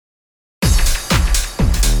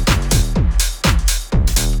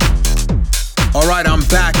Alright, I'm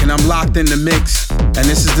back and I'm locked in the mix. And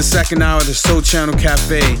this is the second hour of the Soul Channel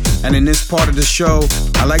Cafe. And in this part of the show,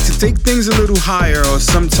 I like to take things a little higher, or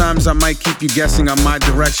sometimes I might keep you guessing on my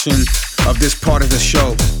direction of this part of the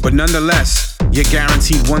show. But nonetheless, you're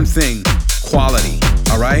guaranteed one thing: quality.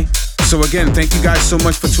 Alright? So again, thank you guys so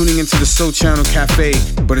much for tuning into the Soul Channel Cafe.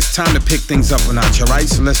 But it's time to pick things up a notch, alright?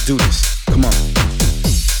 So let's do this. Come on.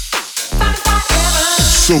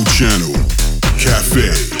 Soul Channel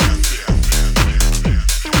Cafe.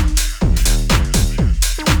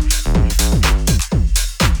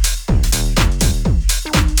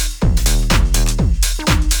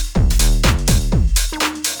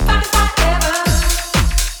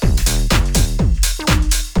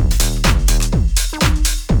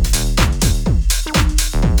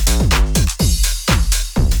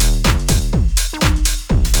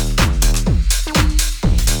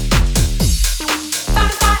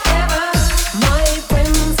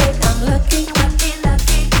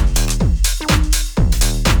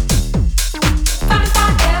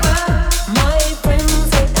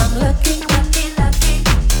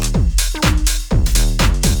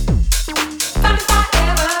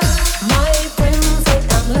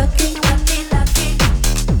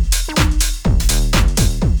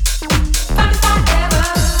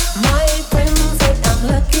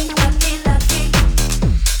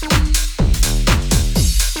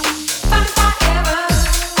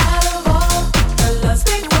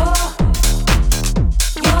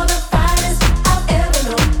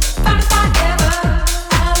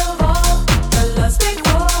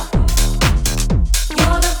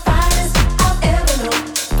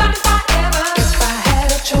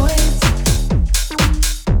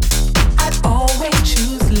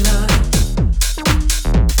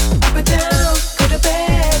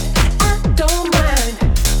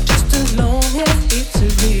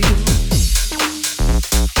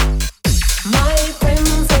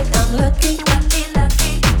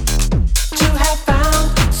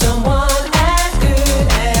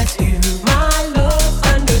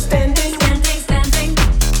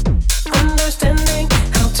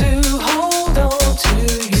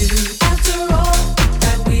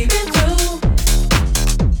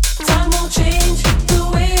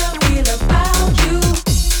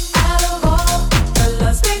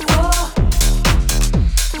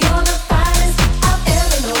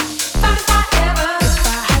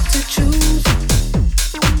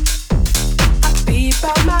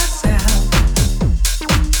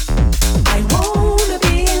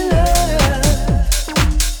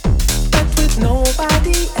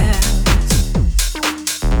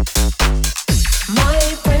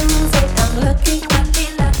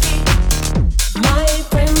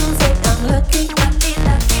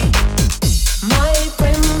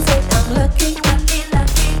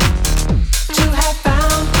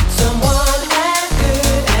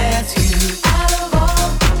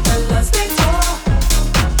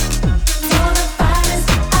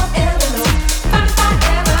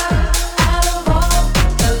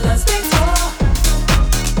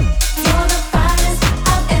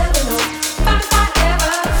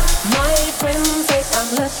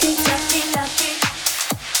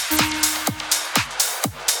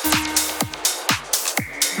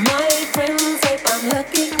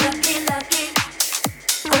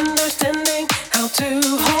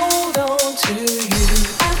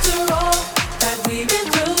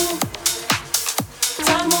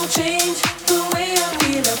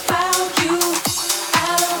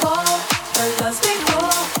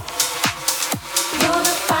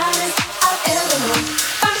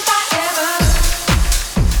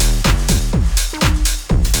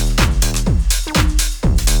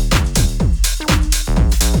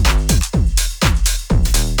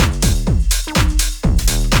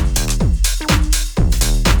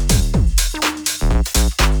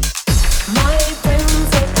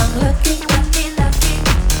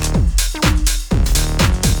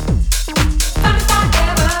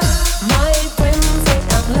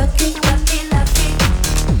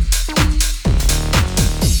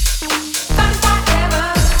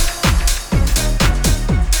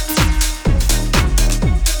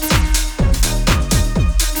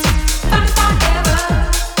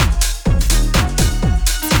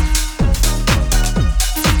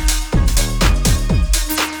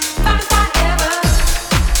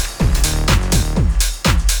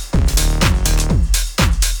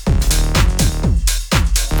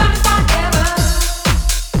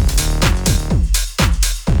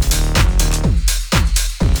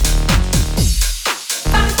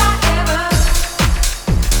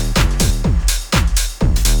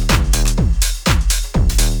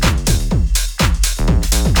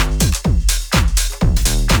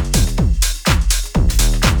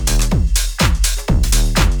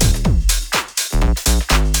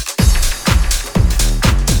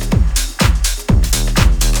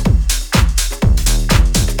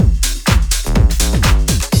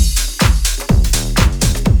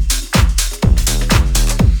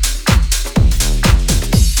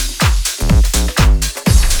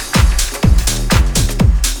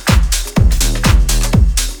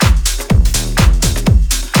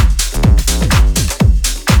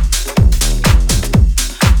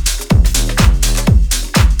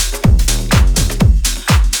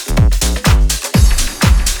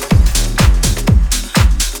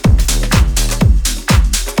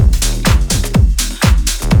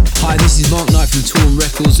 is Mark Knight from Torn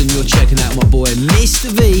Records, and you're checking out my boy Mr.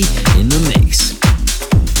 V in the mix.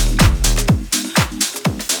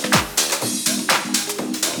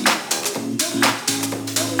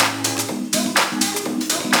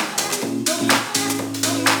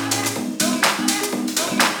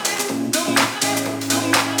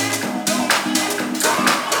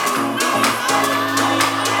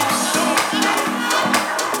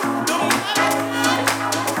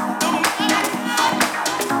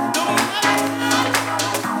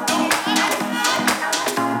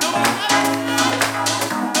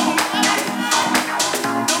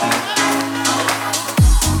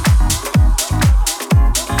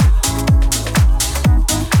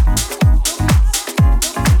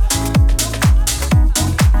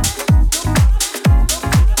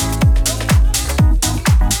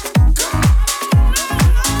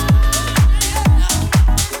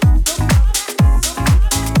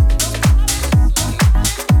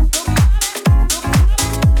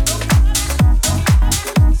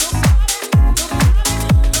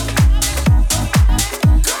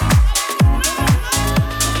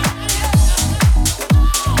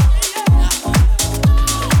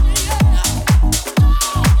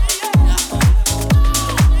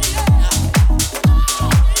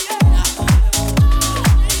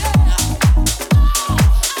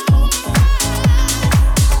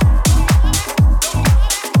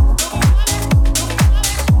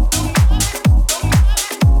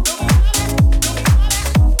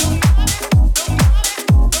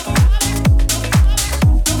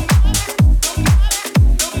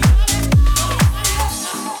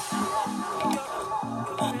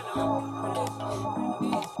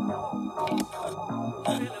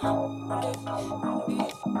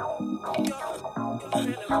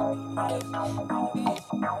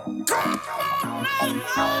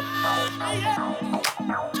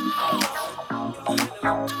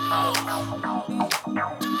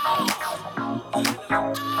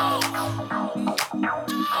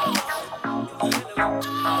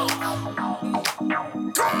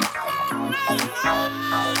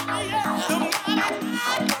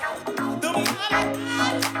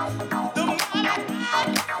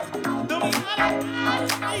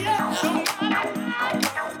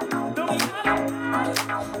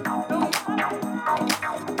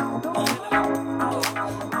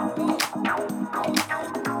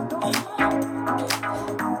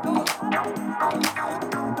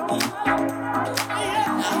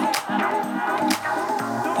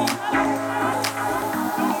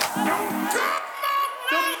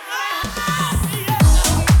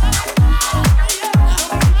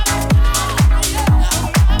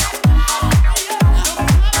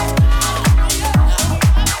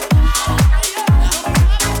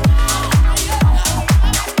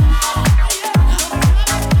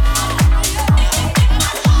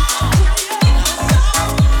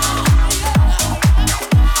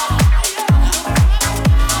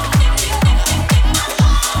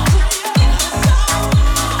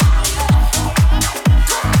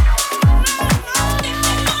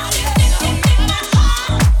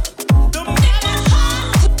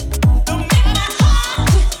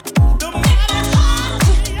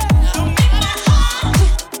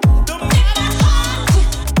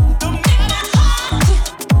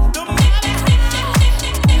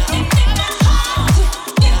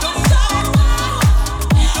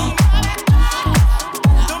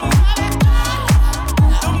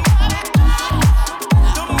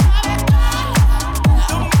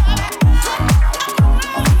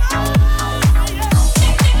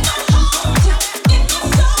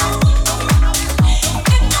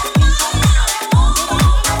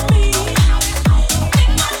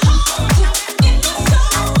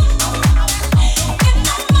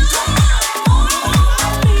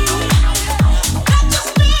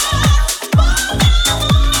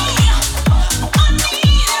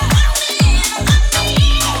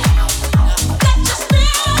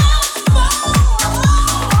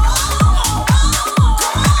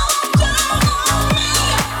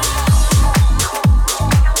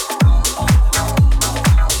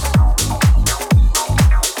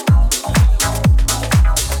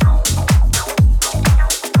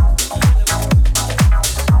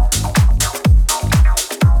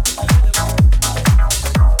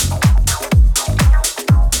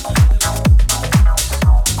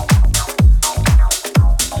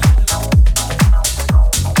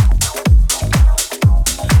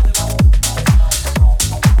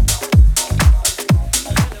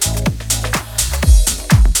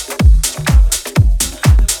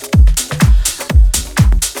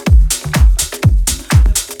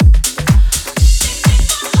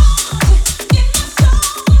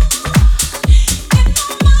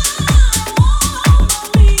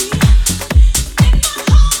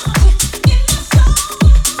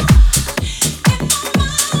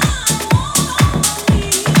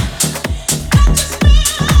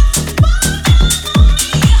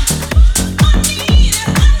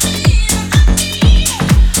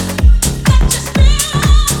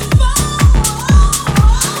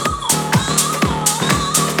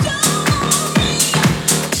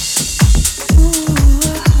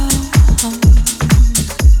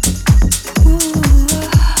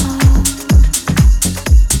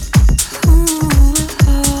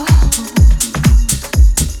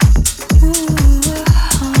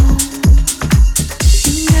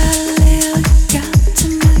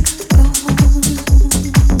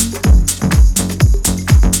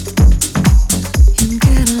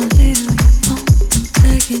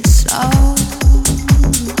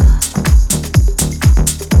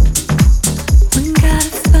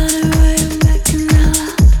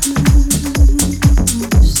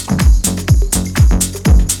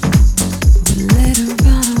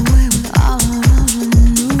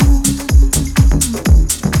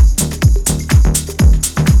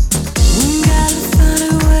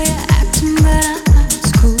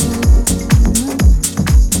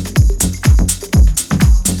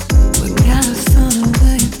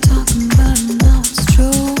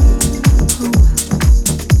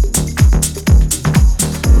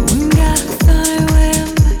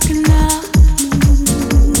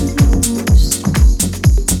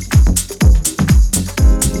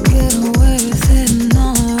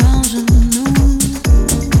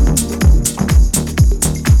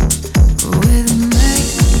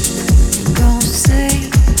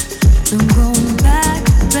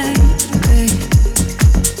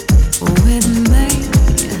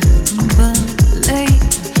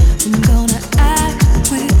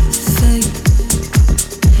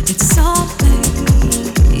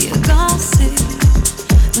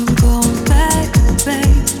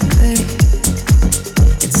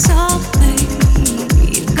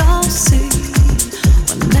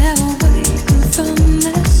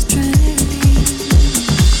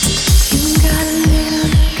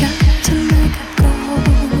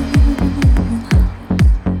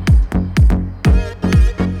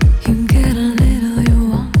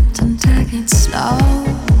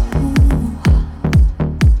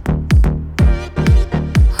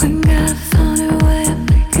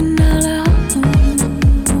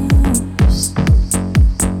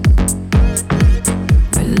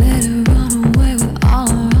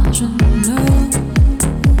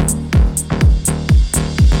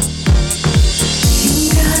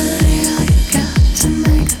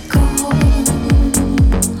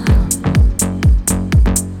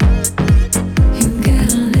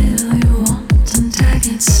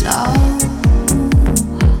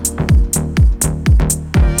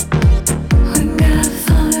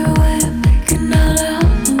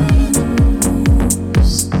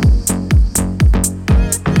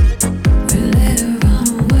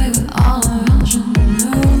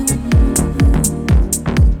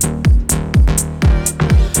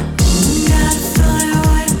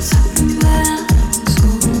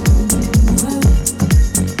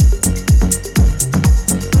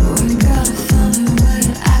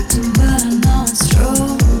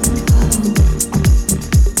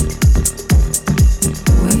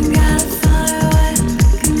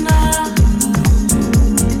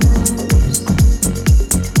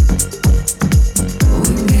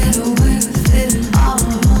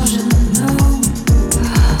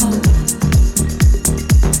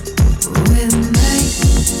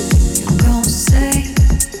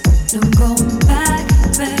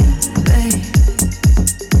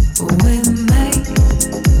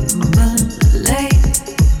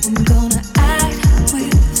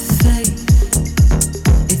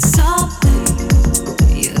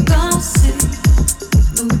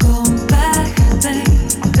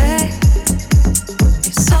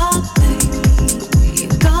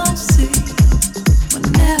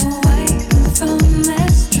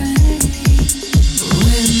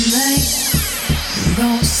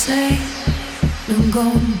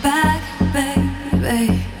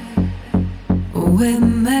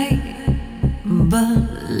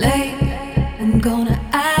 but late. I'm gonna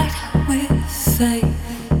act with faith.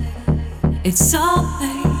 It's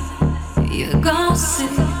something you're gonna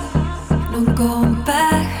see. No going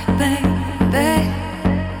back, baby.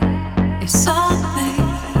 It's something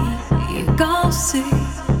you're gonna see.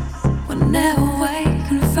 We're never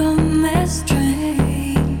waking from this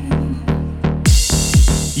dream.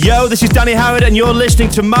 Yo, this is Danny Howard, and you're listening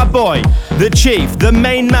to my boy, the chief, the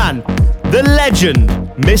main man, the legend,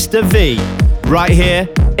 Mr. V, right here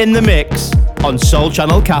in the mix on Soul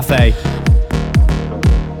Channel Cafe.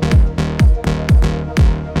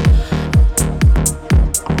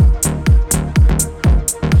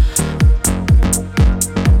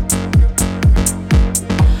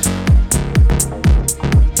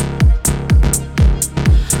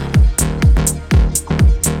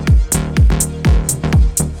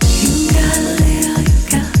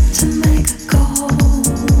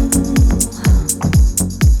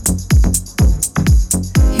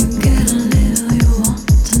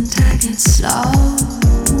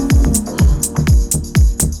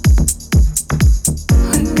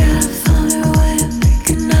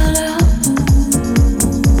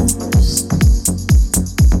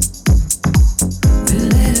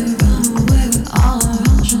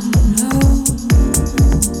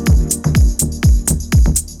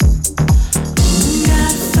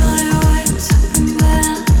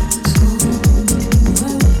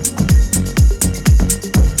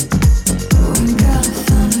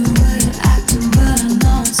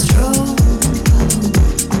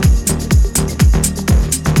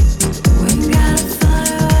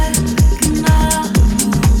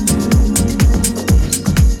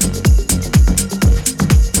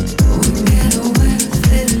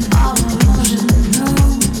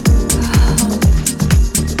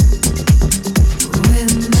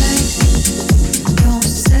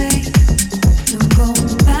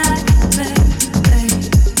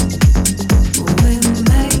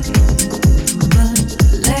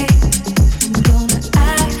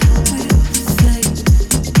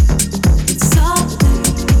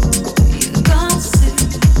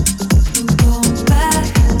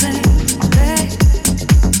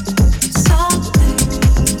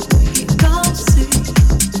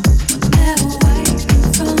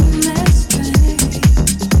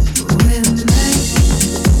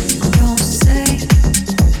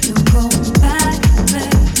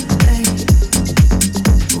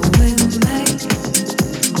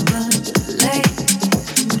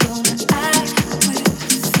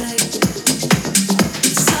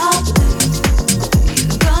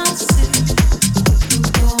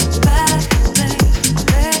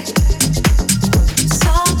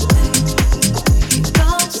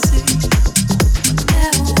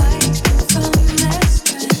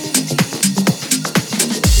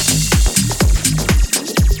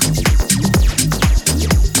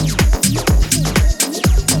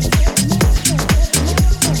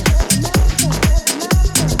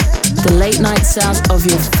 Sounds of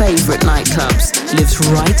your favorite nightclubs lives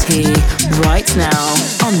right here, right now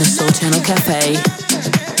on the Soul Channel Cafe.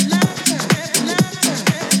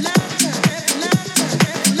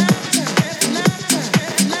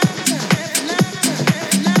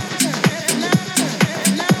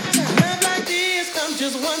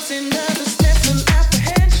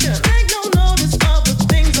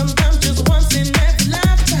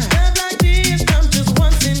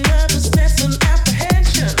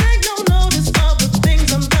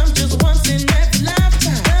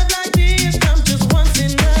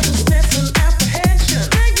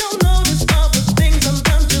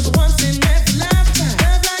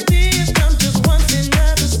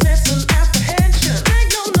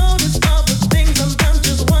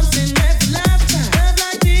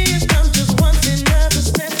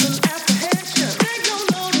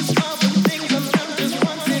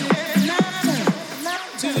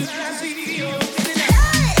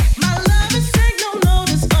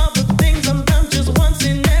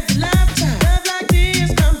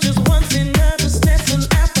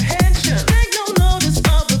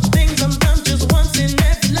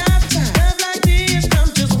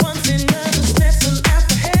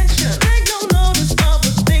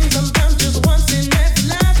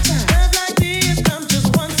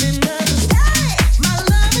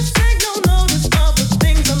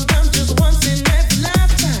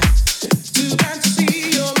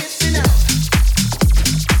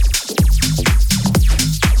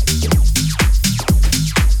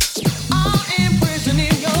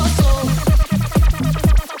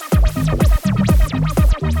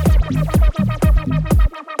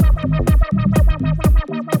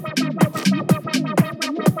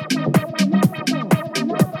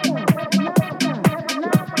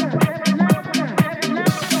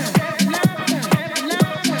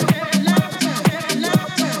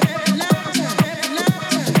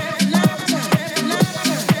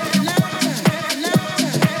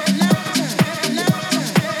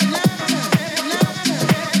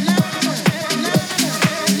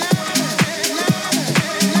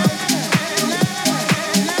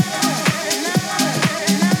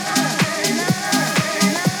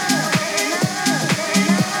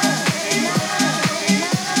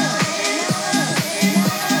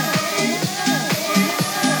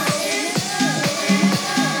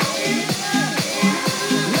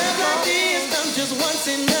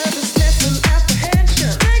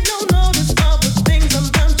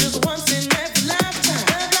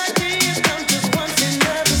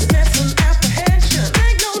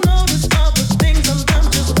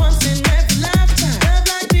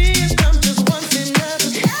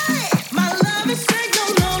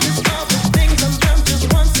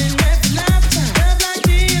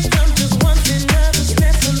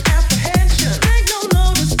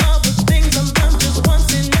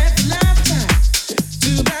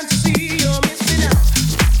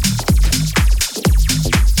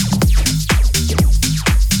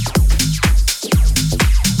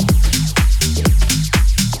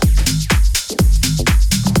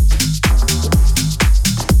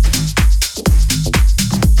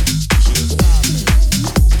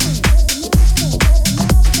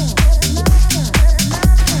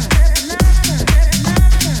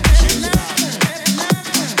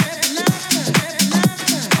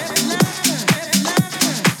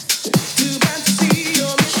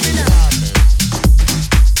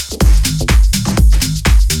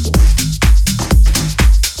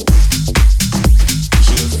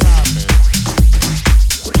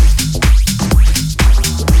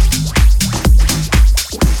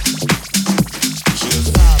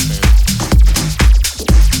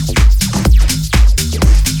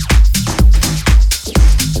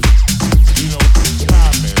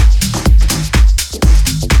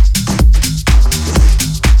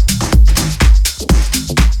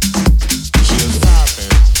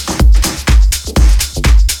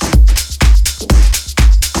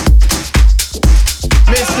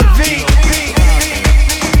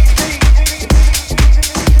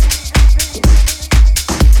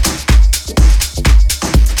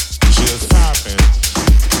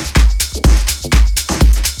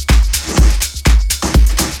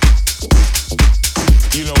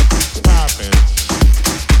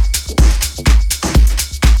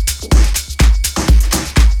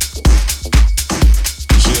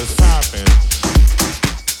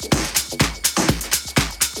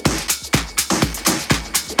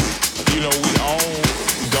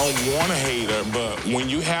 when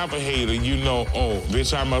you have a hater, you know, oh,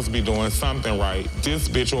 bitch, I must be doing something right. This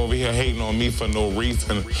bitch over here hating on me for no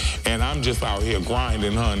reason, and I'm just out here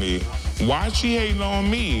grinding, honey. Why she hating on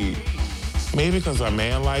me? Maybe because a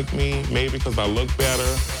man like me, maybe because I look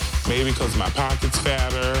better, maybe because my pocket's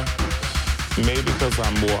fatter, maybe because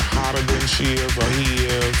I'm more hotter than she is or he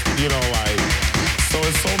is, you know, like, so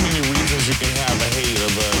it's so many reasons you can have a hater,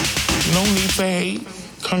 but no need to hate.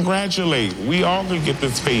 Congratulate. We all could get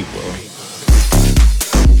this paper.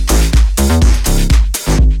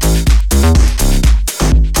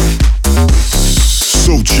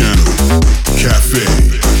 Soul Channel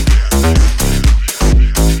Cafe.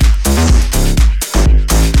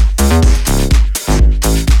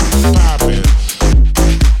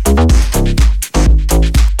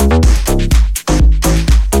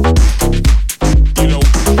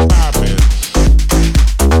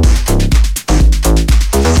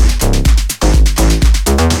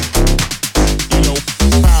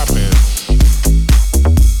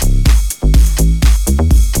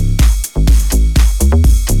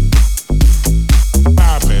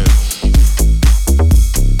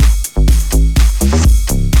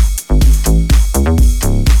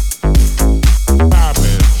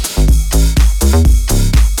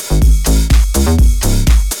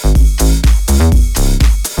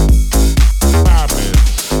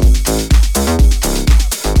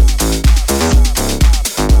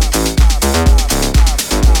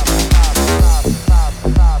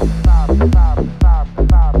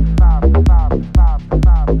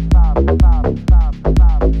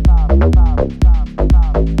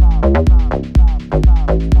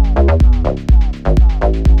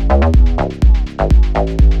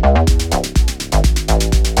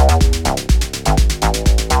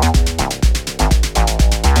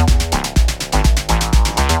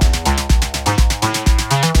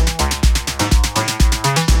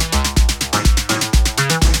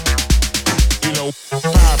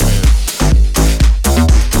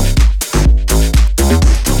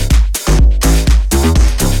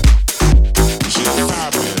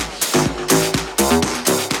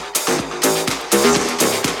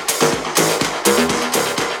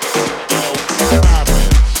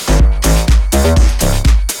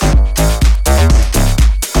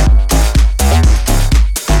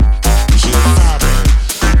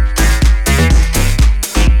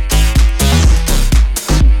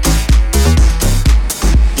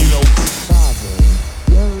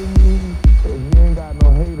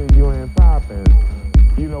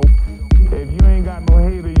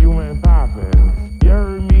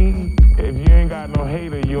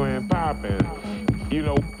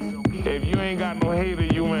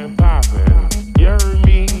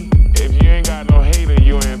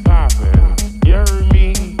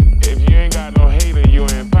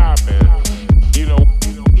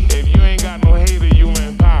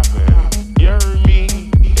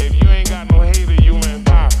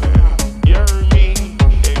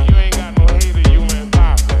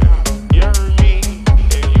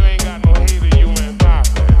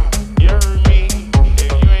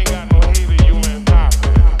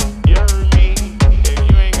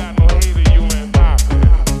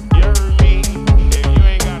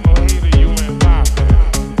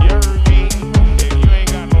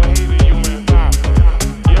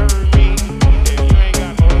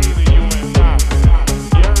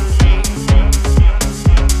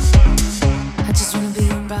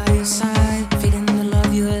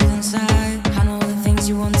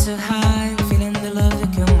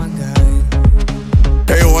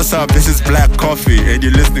 And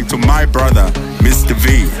you're listening to my brother, Mr.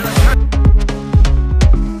 V.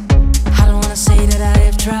 I don't wanna say that I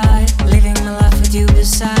have tried living my life with you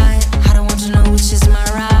beside. I don't want to know which is my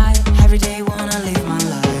ride. Every day wanna live my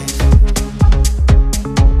life.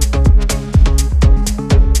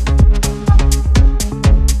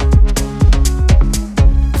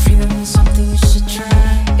 Freedom is something you should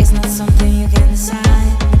try. It's not something you can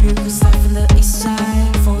decide. Maybe we could start from the east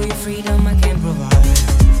side. For your freedom I can provide.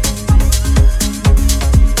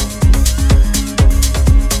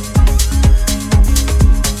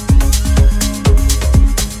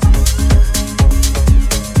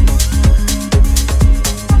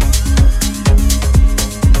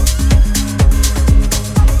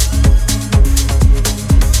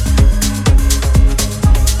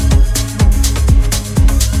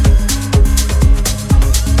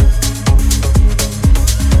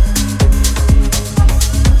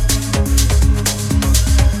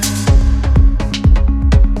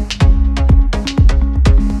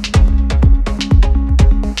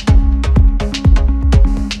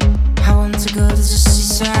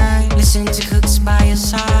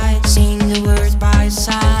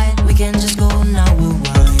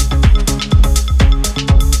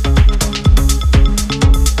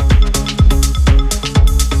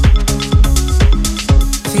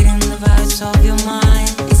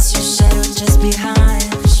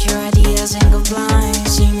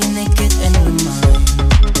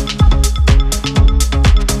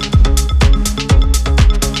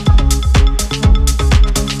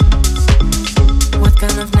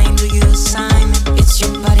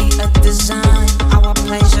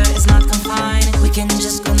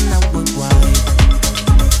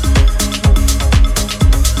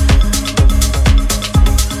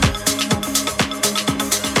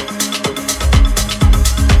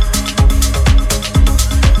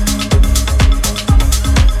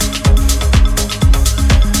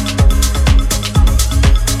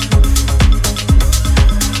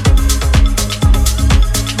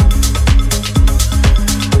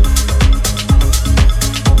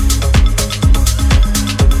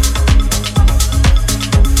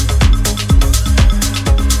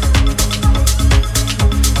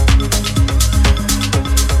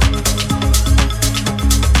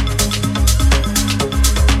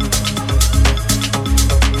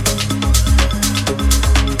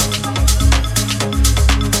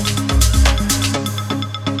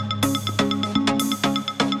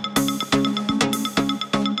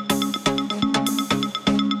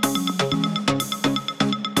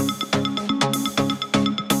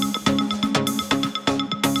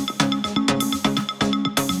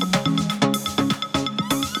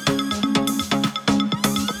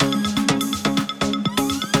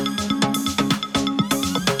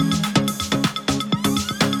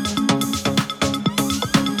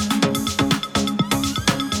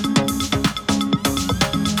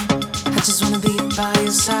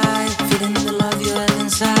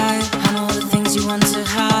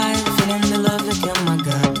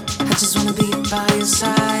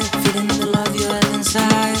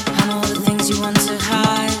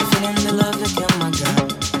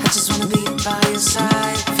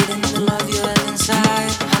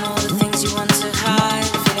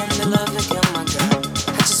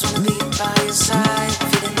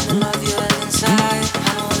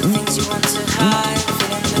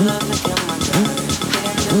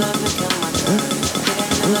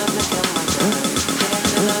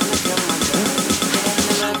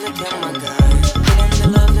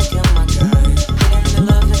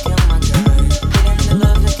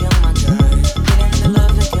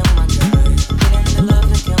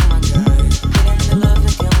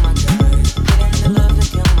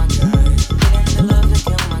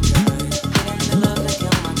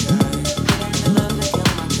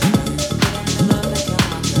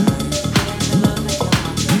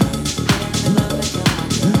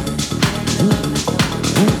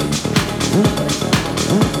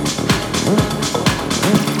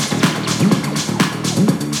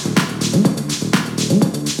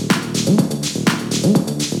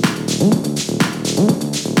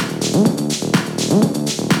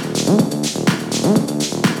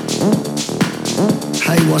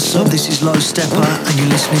 What's up? This is Low Stepper, and you're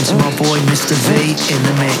listening to my boy Mr. V in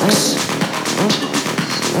the mix.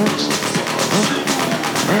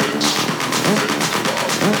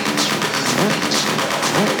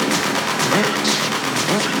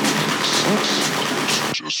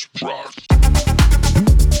 Just rock.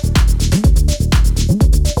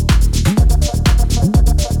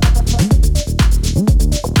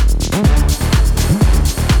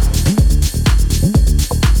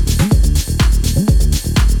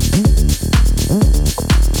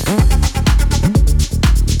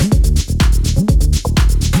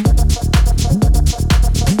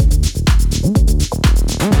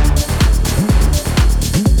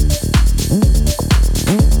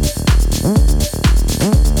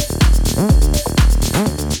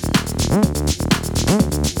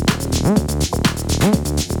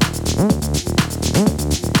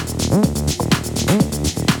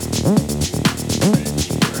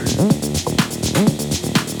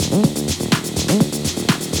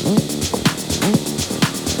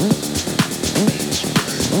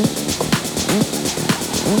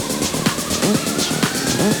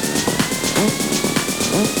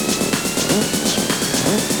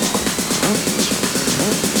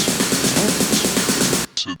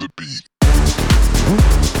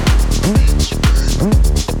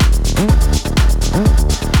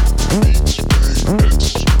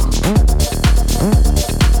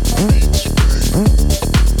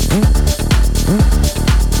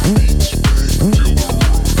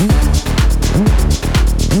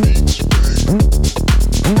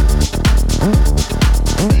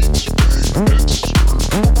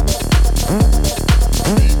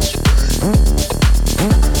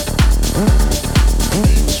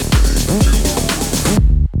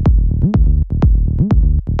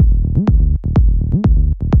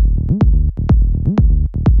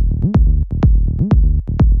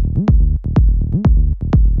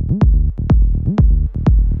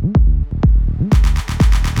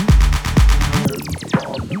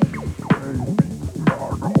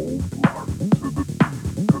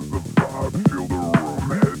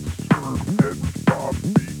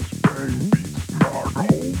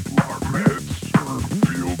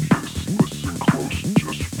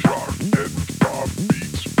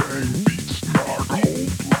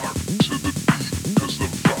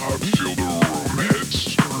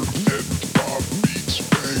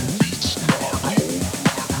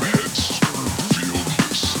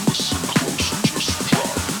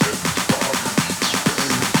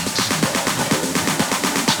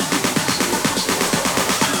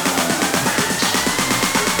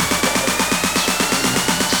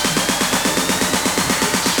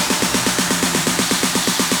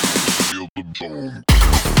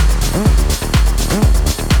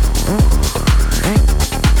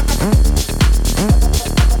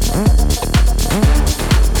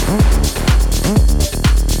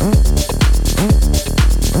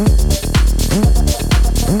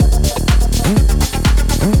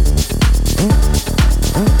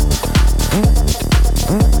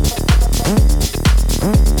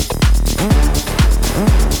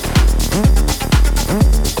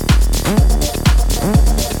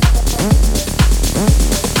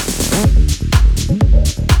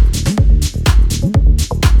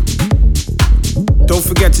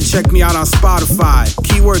 Check me out on Spotify.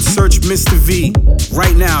 Keyword search Mr. V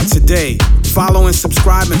right now, today. Follow and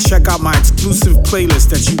subscribe and check out my exclusive playlist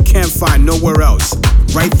that you can't find nowhere else.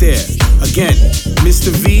 Right there. Again, Mr.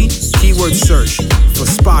 V, keyword search for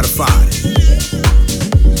Spotify.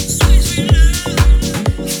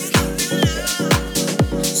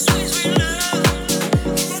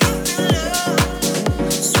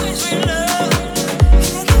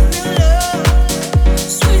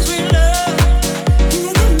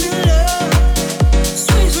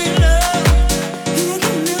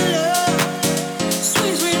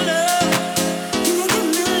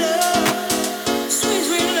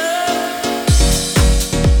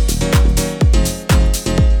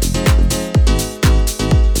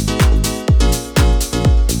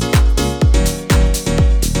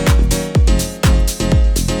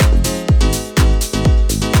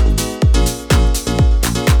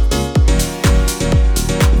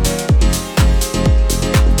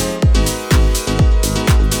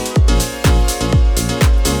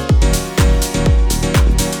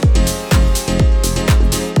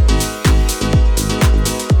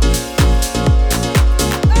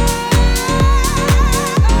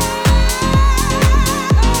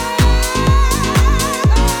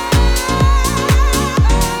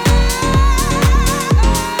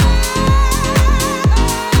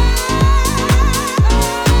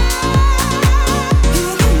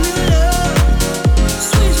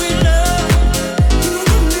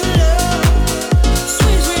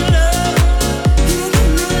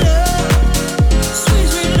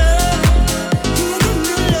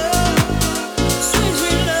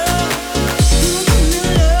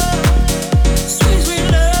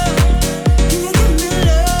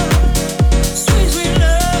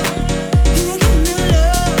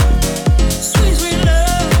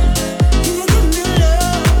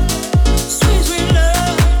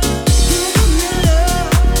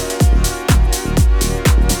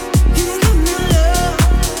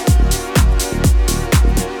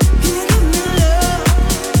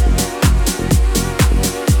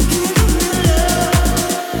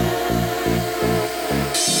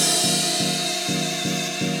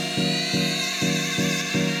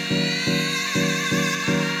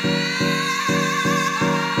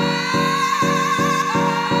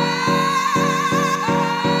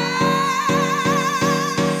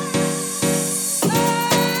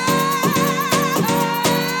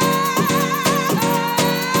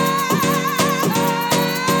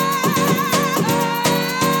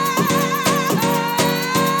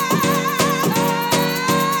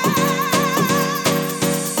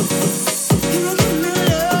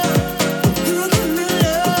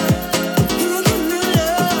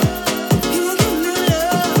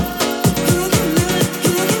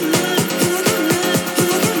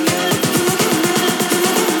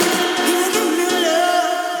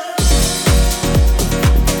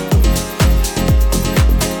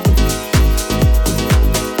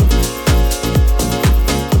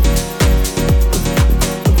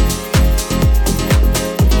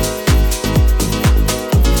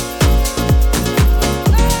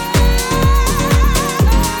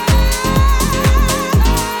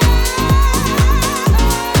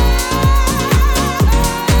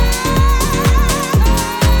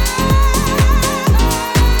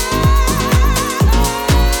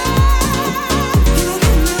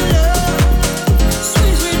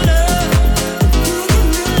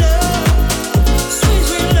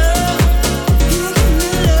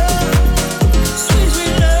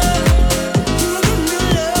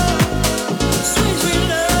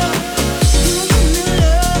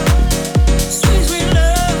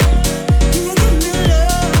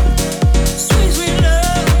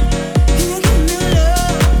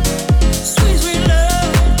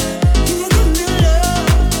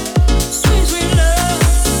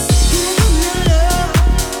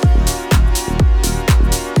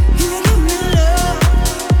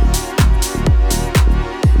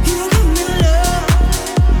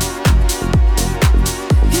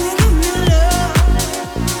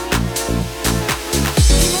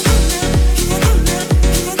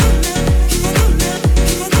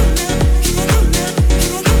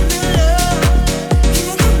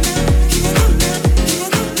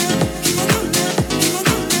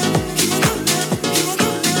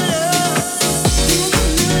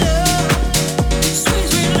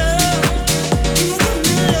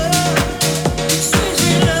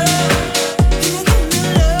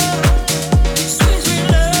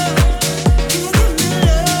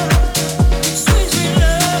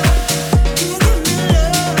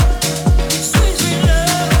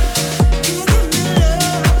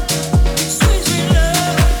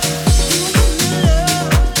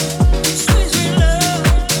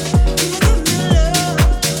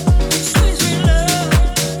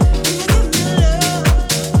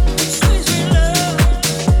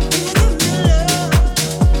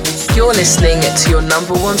 listening to your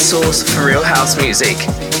number one source for real house music.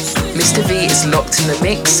 Mr. V is locked in the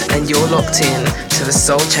mix, and you're locked in to the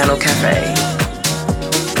Soul Channel Cafe.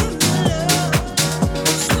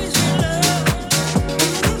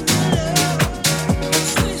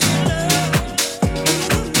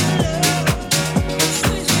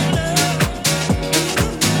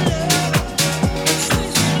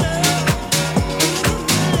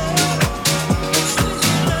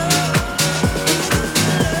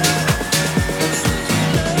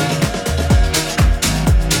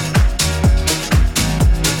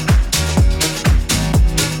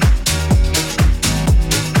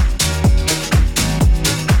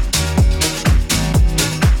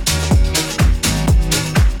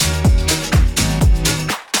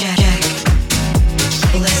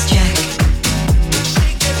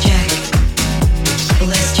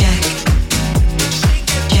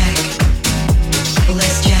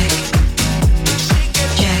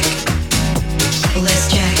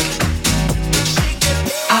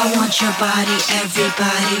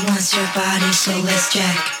 Everybody wants your body, so let's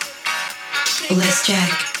jack. Let's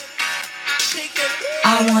jack.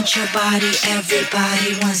 I want your body,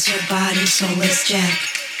 everybody wants your body, so let's jack.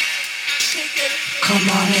 Come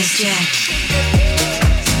on, let's jack.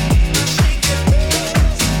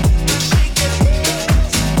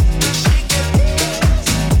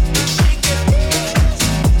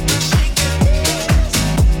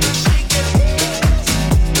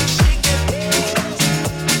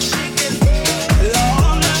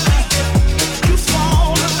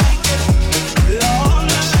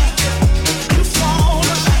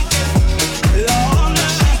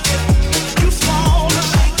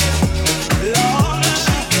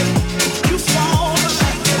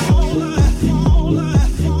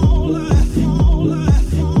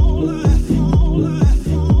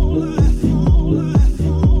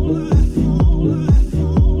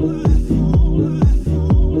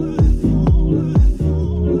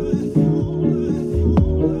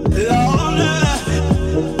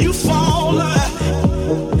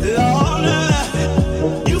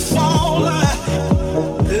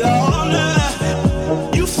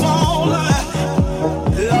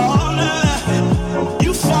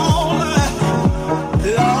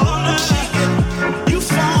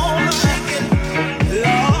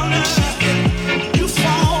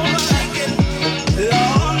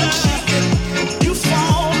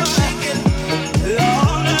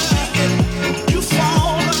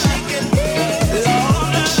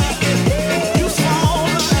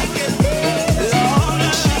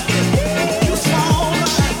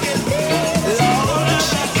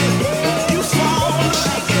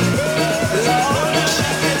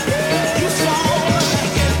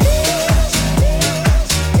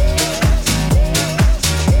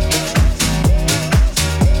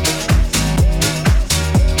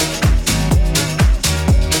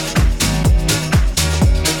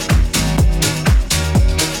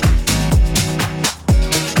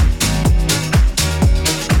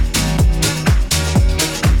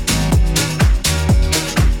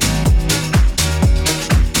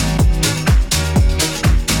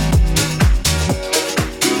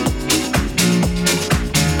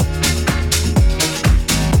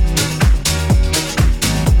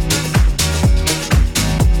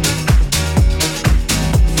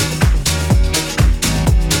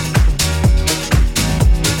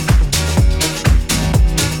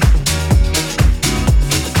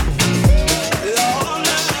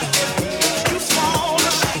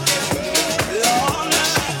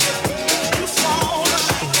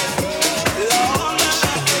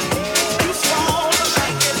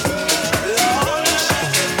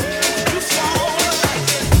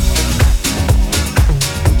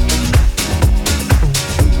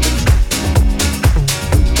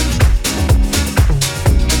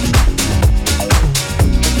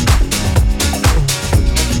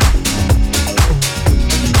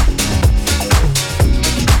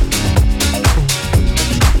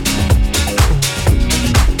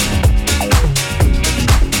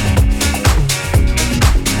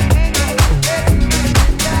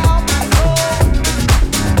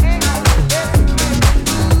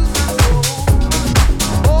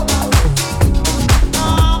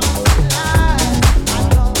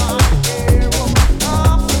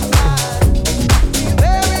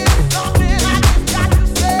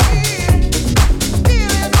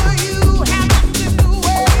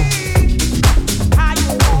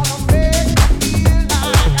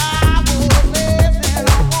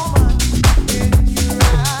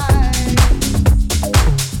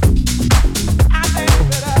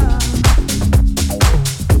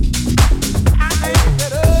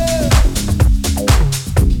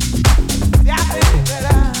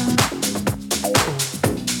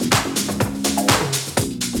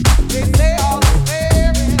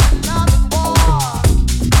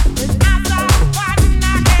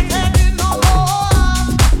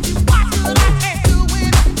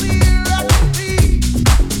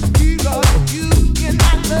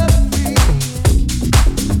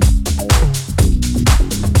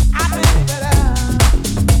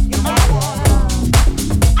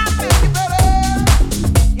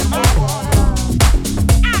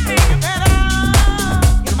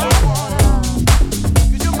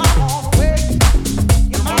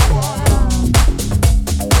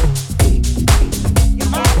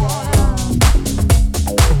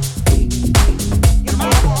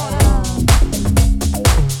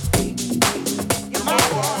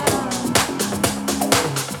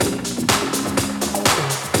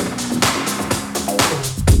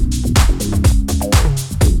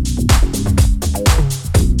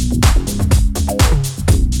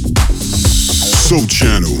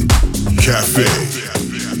 Cafe.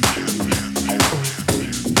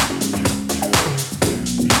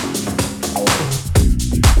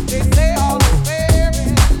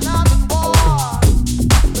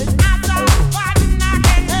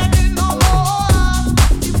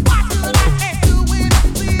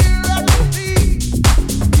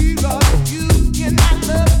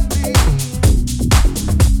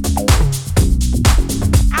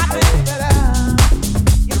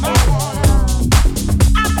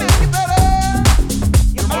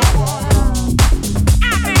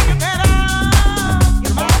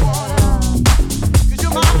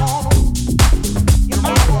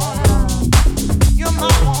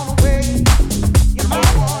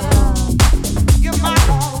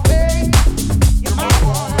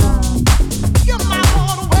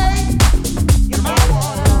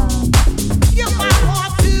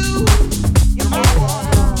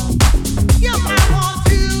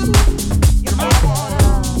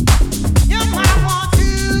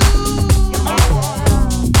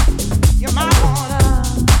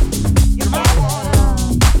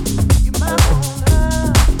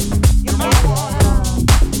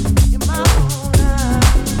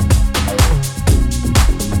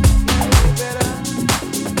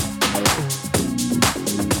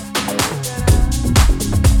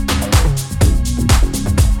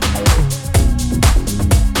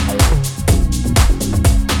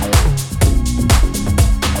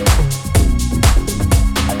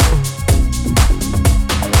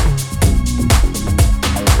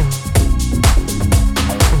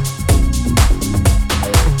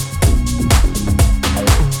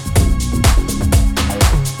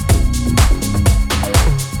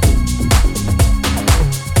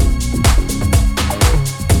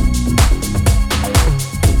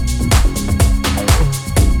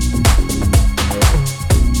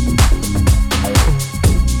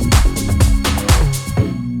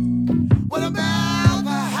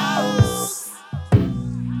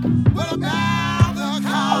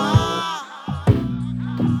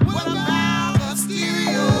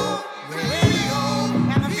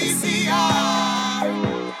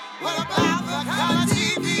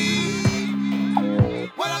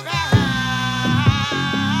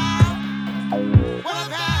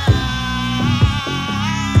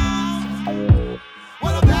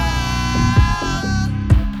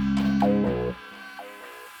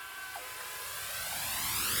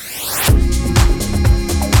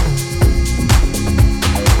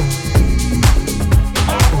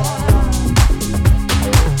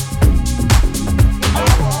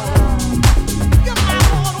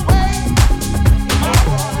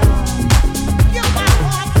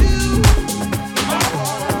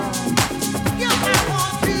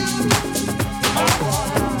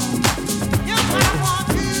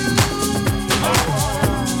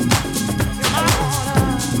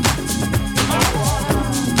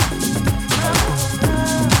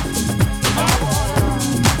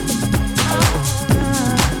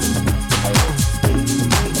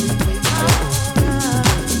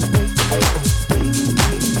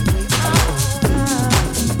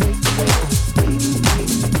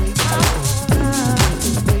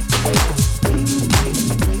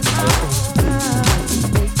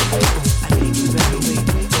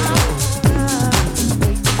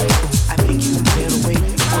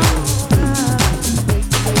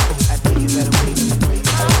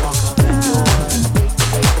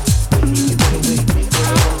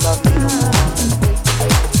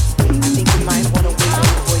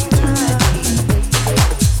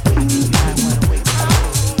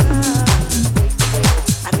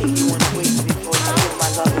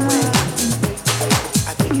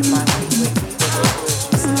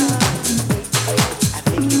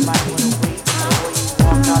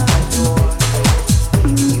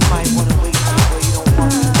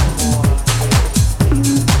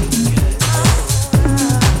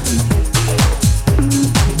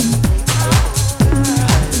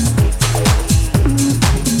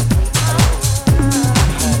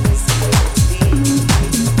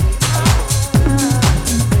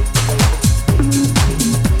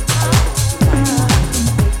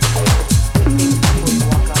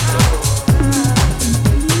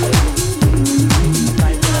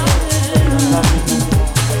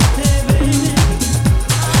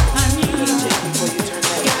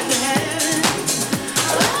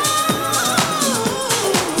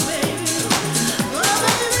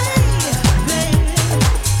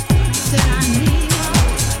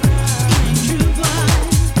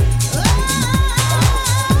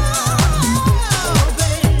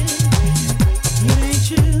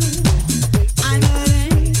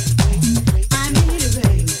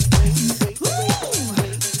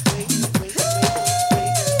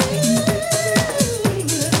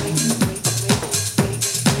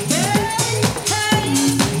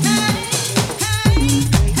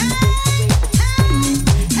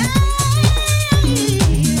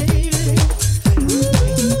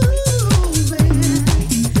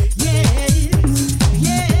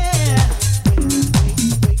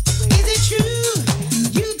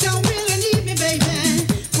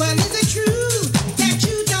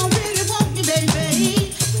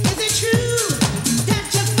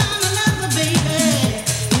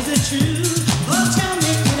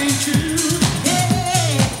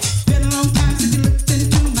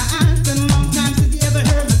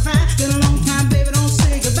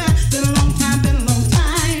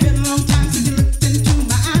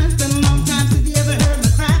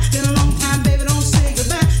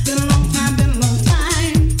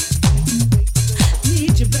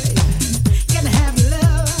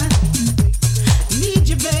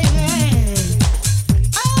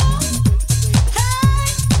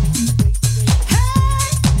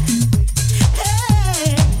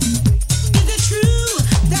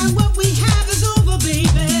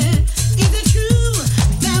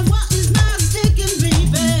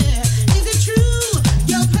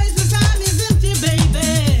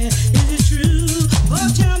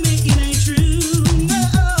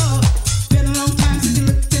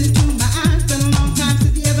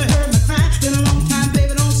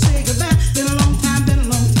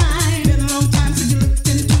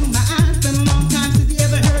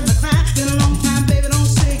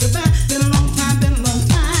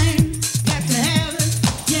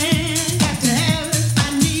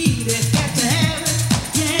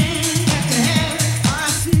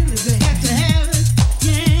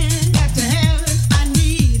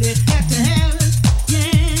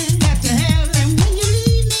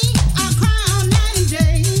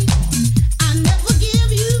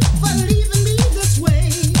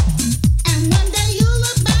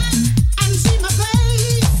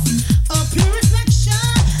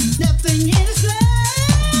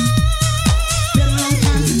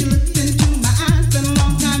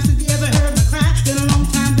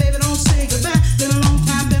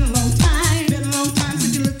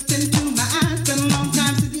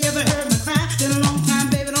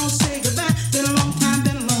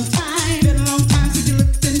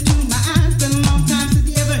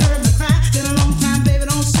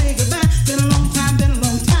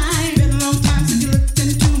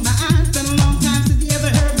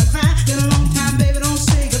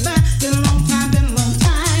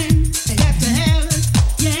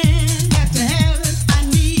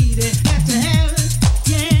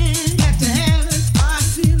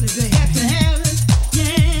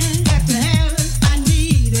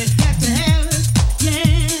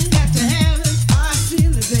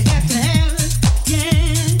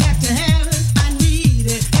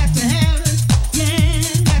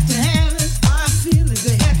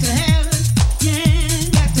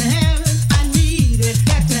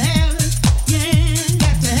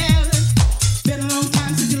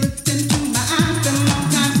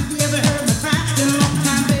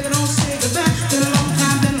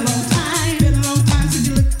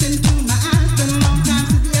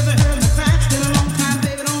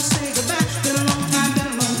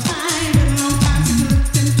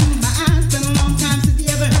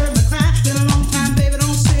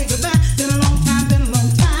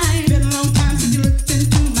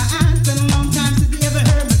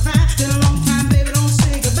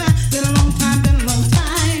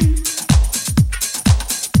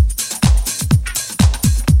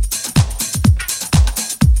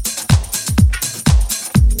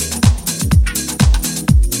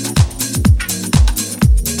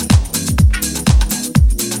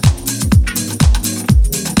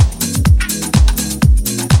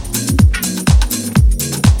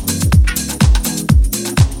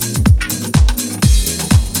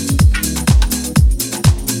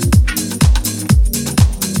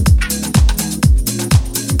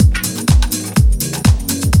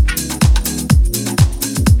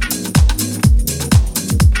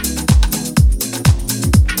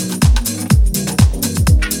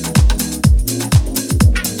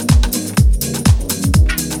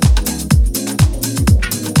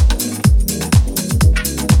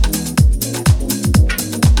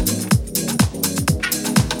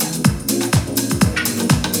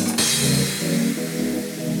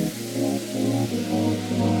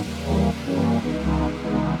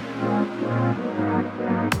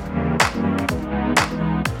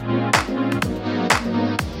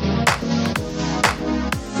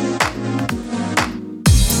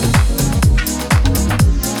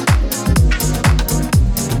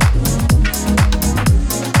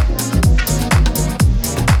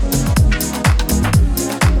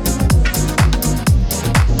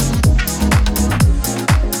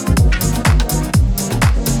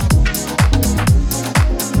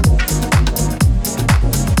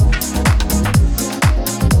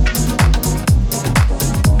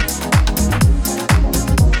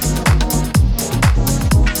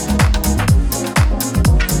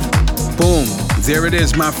 there it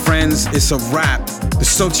is, my friends. It's a wrap. The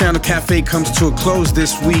Soul Channel Cafe comes to a close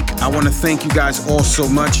this week. I want to thank you guys all so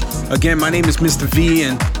much. Again, my name is Mr. V,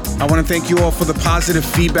 and I want to thank you all for the positive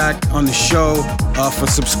feedback on the show, for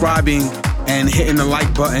subscribing and hitting the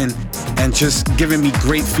like button and just giving me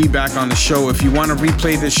great feedback on the show. If you want to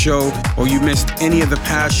replay this show or you missed any of the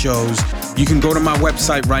past shows, you can go to my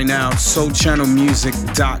website right now,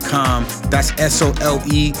 soulchannelmusic.com. That's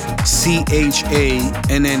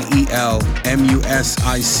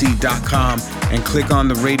SOLECHANNELMUSIC.com, and click on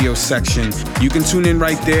the radio section. You can tune in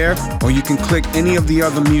right there, or you can click any of the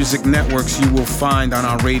other music networks you will find on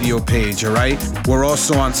our radio page, all right? We're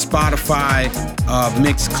also on Spotify,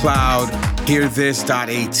 Mixcloud, HearThis.at,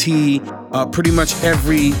 pretty much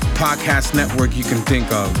every podcast network you can think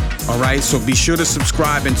of, all right? So be sure to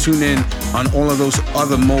subscribe and tune in on all of those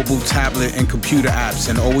other mobile, tablet, and computer apps.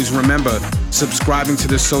 And always remember, subscribing to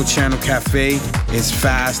the Soul Channel Cafe is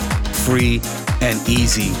fast, free, and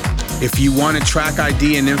easy. If you want a track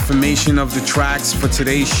ID and information of the tracks for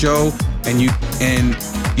today's show, and you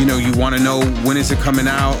want to know when is it coming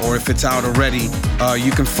out or if it's out already,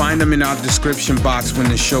 you can find them in our description box when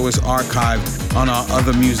the show is archived on our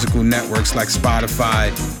other musical networks like Spotify,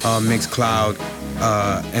 Mixcloud,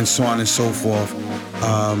 and so on and so forth.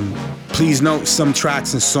 Please note, some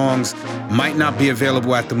tracks and songs might not be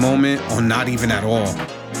available at the moment or not even at all.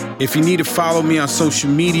 If you need to follow me on social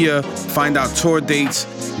media, find out tour dates,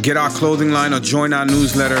 get our clothing line, or join our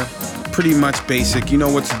newsletter, pretty much basic. You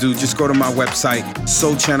know what to do. Just go to my website,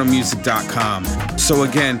 soulchannelmusic.com. So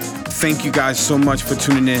again, thank you guys so much for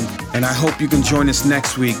tuning in, and I hope you can join us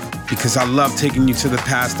next week, because I love taking you to the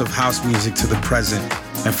past of house music to the present,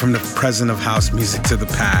 and from the present of house music to the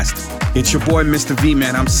past. It's your boy, Mr. V,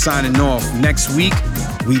 man. I'm signing off. Next week,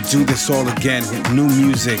 we do this all again with new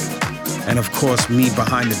music, and of course, me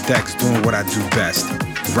behind the decks doing what I do best,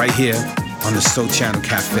 right here on the Soul Channel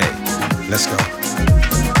Cafe. Let's go.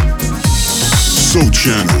 Soul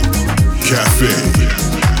Channel Cafe.